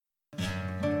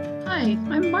Hi,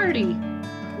 I'm Marty.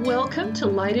 Welcome to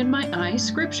Light in My Eye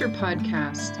Scripture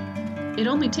Podcast. It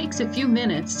only takes a few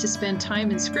minutes to spend time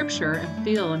in Scripture and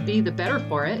feel and be the better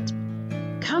for it.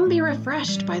 Come be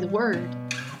refreshed by the Word.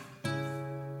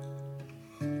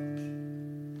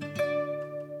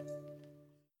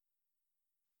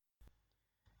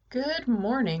 Good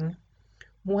morning.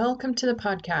 Welcome to the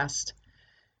podcast.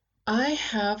 I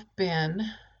have been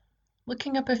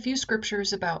looking up a few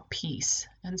scriptures about peace,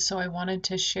 and so I wanted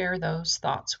to share those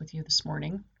thoughts with you this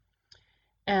morning.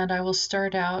 And I will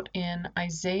start out in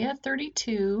Isaiah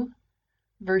 32,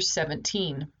 verse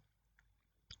 17.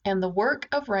 And the work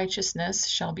of righteousness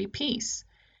shall be peace,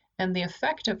 and the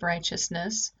effect of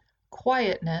righteousness,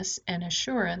 quietness and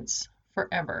assurance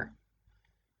forever.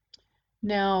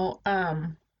 Now,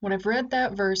 when I've read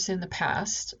that verse in the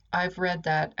past, I've read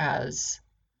that as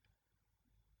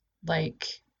like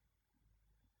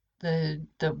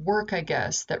the work, I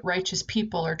guess, that righteous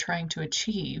people are trying to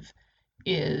achieve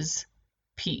is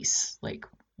peace, like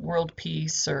world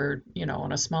peace, or,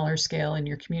 on a smaller scale in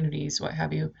your communities, what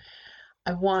have you.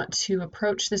 I want to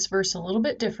approach this verse a little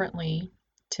bit differently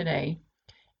today,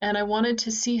 and I wanted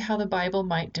to see how the Bible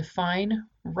might define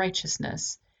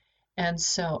righteousness. And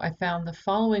so I found the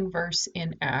following verse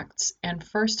in Acts, and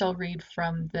first I'll read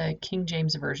from the King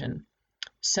James Version.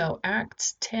 So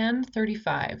Acts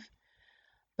 10:35.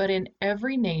 But in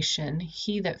every nation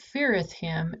he that feareth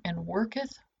him and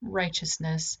worketh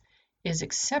righteousness is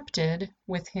accepted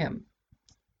with him.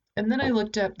 And then I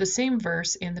looked up the same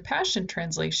verse in the Passion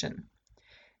Translation.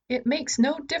 It makes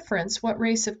no difference what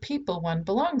race of people one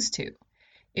belongs to.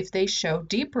 If they show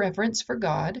deep reverence for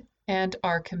God and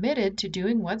are committed to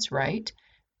doing what's right,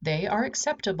 they are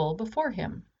acceptable before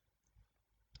him.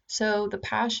 So the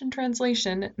Passion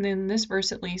Translation, in this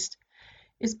verse at least,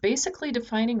 is basically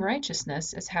defining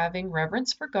righteousness as having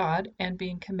reverence for God and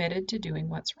being committed to doing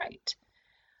what's right.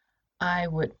 I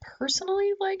would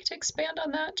personally like to expand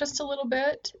on that just a little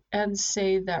bit and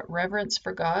say that reverence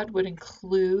for God would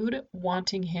include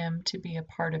wanting him to be a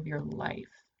part of your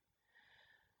life.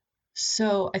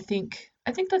 So I think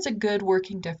that's a good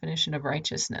working definition of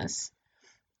righteousness.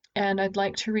 And I'd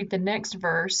like to read the next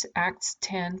verse, Acts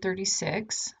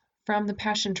 10:36, from the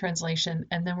Passion Translation,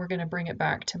 and then we're going to bring it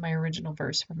back to my original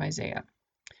verse from Isaiah.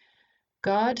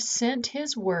 God sent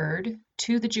his word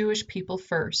to the Jewish people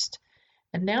first,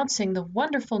 announcing the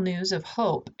wonderful news of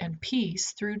hope and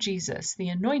peace through Jesus, the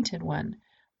Anointed One,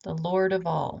 the Lord of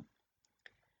all.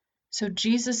 So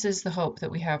Jesus is the hope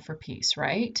that we have for peace,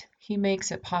 right? He makes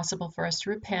it possible for us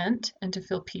to repent and to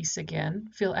feel peace again,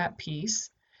 feel at peace.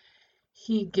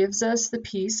 He gives us the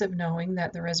peace of knowing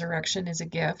that the resurrection is a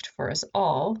gift for us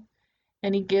all,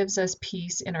 and he gives us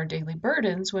peace in our daily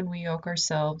burdens when we yoke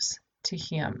ourselves to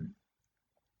him.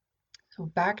 So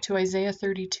back to Isaiah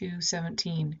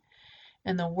 32:17.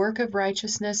 And the work of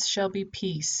righteousness shall be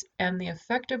peace, and the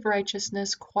effect of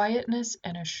righteousness, quietness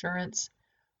and assurance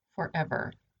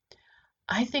forever.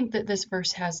 I think that this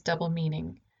verse has double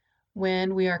meaning.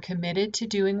 When we are committed to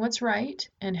doing what's right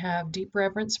and have deep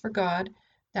reverence for God,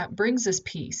 that brings us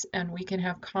peace, and we can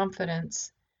have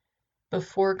confidence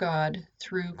before God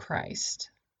through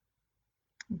Christ.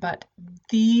 But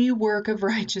the work of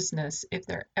righteousness, if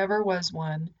there ever was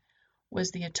one,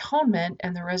 was the atonement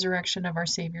and the resurrection of our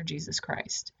Savior Jesus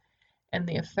Christ. And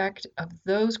the effect of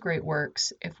those great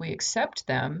works, if we accept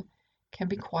them, can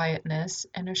be quietness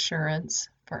and assurance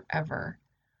forever.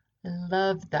 I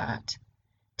love that.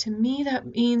 To me, that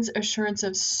means assurance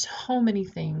of so many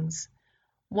things.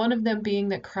 One of them being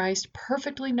that Christ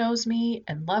perfectly knows me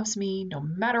and loves me no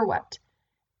matter what,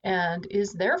 and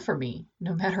is there for me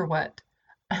no matter what.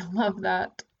 I love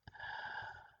that.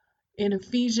 In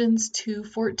Ephesians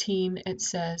 2:14, it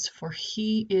says, "For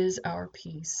he is our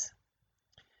peace."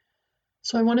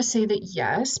 So I want to say that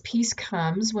yes, peace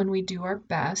comes when we do our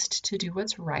best to do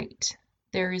what's right.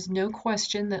 There is no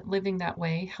question that living that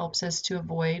way helps us to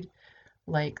avoid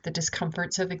like the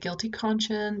discomforts of a guilty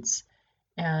conscience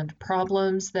and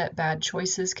problems that bad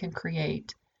choices can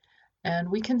create.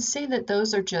 And we can say that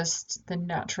those are just the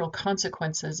natural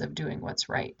consequences of doing what's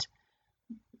right.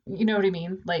 You know what I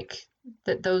mean? Like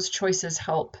that those choices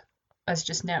help us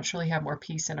just naturally have more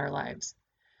peace in our lives.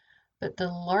 But the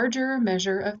larger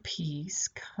measure of peace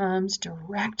comes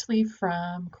directly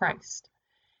from Christ.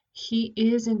 He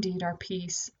is indeed our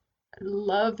peace. I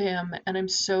love him, and I'm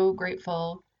so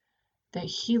grateful that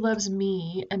he loves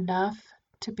me enough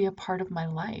to be a part of my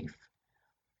life.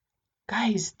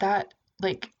 Guys, that,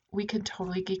 like, we can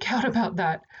totally geek out about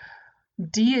that.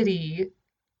 Deity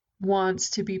wants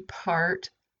to be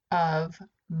part of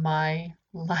my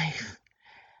life.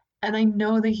 And I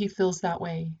know that he feels that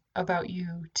way about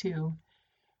you too.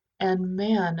 And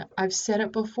man, I've said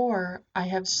it before, I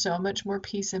have so much more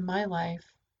peace in my life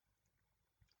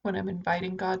when I'm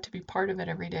inviting God to be part of it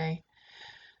every day.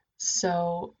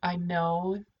 So I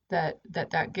know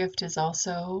that gift is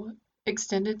also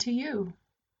extended to you.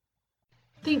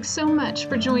 Thanks so much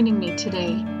for joining me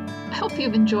today. I hope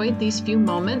you've enjoyed these few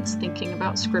moments thinking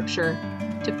about Scripture.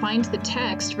 To find the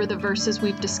text for the verses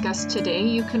we've discussed today,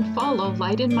 you can follow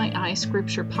Light in My Eye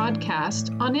Scripture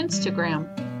Podcast on Instagram.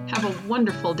 Have a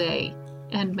wonderful day,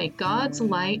 and may God's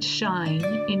light shine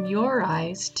in your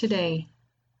eyes today.